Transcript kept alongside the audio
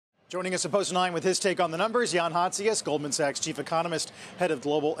Joining us at Post 9 with his take on the numbers, Jan Hatzius, Goldman Sachs chief economist, head of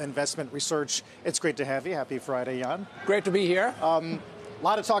global investment research. It's great to have you. Happy Friday, Jan. Great to be here. A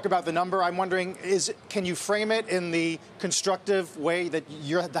lot of talk about the number. I'm wondering, can you frame it in the constructive way that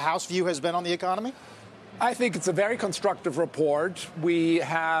the House view has been on the economy? I think it's a very constructive report. We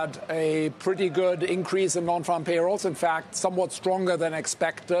had a pretty good increase in non-farm payrolls. In fact, somewhat stronger than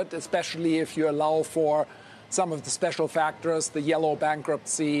expected, especially if you allow for some of the special factors, the yellow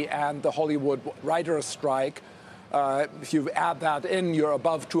bankruptcy and the Hollywood writers' strike. If you add that in, you're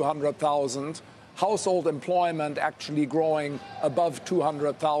above 200,000. Household employment actually growing above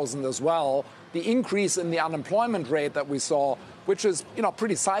 200,000 as well. The increase in the unemployment rate that we saw, which is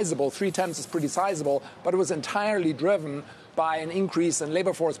pretty sizable, 0.3 is pretty sizable, but it was entirely driven by an increase in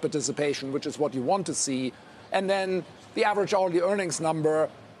labor force participation, which is what you want to see. And then the average hourly earnings number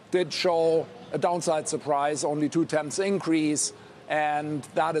did show a downside surprise, only 0.2 increase. And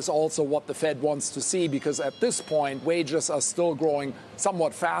that is also what the Fed wants to see, because at this point, wages are still growing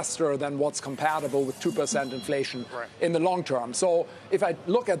somewhat faster than what's compatible with 2% inflation in the long term. So if I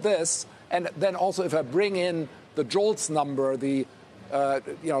look at this, and then also if I bring in the JOLTS number, the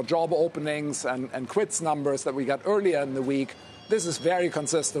job openings and quits numbers that we got earlier in the week, this is very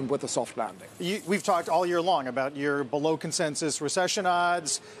consistent with a soft landing. We've talked all year long about your below consensus recession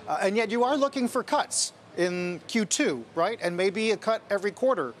odds, and yet you are looking for cuts in Q2, right? And maybe a cut every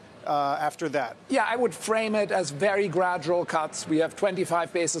quarter after that. Yeah, I would frame it as very gradual cuts. We have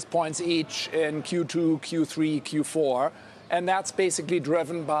 25 basis points each in Q2, Q3, Q4. And that's basically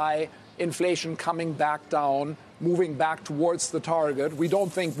driven by inflation coming back down, moving back towards the target. We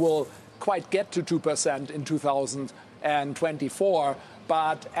don't think we'll quite get to 2% in 2024.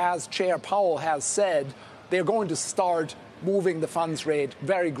 But as Chair Powell has said, they're going to start moving the funds rate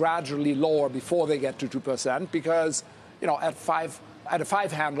very gradually lower before they get to 2%, because, at a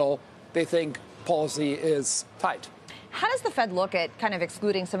 5 handle, they think policy is tight. How does the Fed look at kind of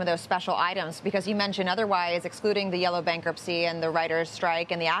excluding some of those special items? Because you mentioned otherwise, excluding the yellow bankruptcy and the writers'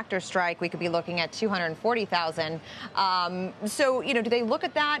 strike and the actors' strike, we could be looking at 240,000. So, do they look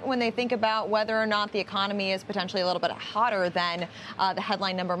at that when they think about whether or not the economy is potentially a little bit hotter than the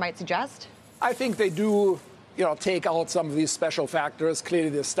headline number might suggest? I think they do take out some of these special factors. Clearly,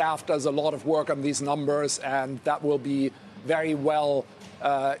 the staff does a lot of work on these numbers, and that will be very well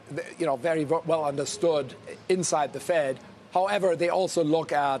understood inside the Fed. However, they also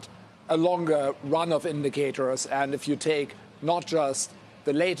look at a longer run of indicators. And if you take not just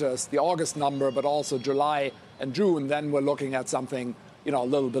the latest, the August number, but also July and June, then we're looking at something, a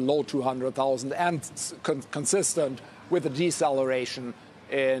little below 200,000 and consistent with a deceleration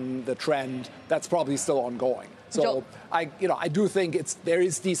in the trend that's probably still ongoing. So I do think there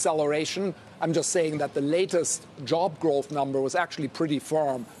is deceleration. I'm just saying that the latest job growth number was actually pretty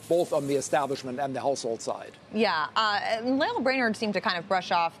firm, both on the establishment and the household side. Yeah. Lael Brainerd seemed to kind of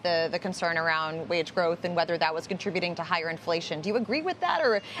brush off the concern around wage growth and whether that was contributing to higher inflation. Do you agree with that?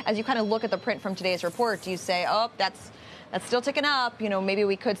 Or as you kind of look at the print from today's report, do you say, oh, that's still ticking up? Maybe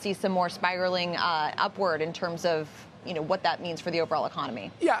we could see some more spiraling upward in terms of what that means for the overall economy.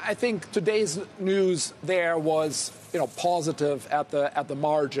 Yeah, I think today's news there was, positive at the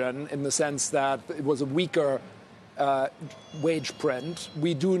margin, in the sense that it was a weaker wage print.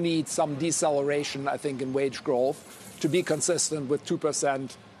 We do need some deceleration, I think, in wage growth to be consistent with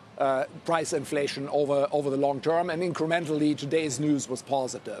 2% price inflation over the long term. And incrementally, today's news was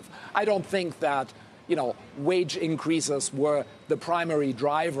positive. I don't think that, wage increases were the primary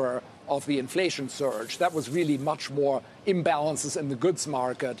driver of the inflation surge. That was really much more imbalances in the goods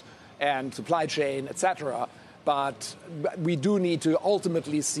market and supply chain, et cetera. But we do need to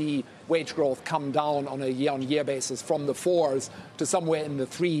ultimately see wage growth come down on a year-on-year basis from the 4s to somewhere in the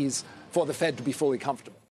 3s for the Fed to be fully comfortable.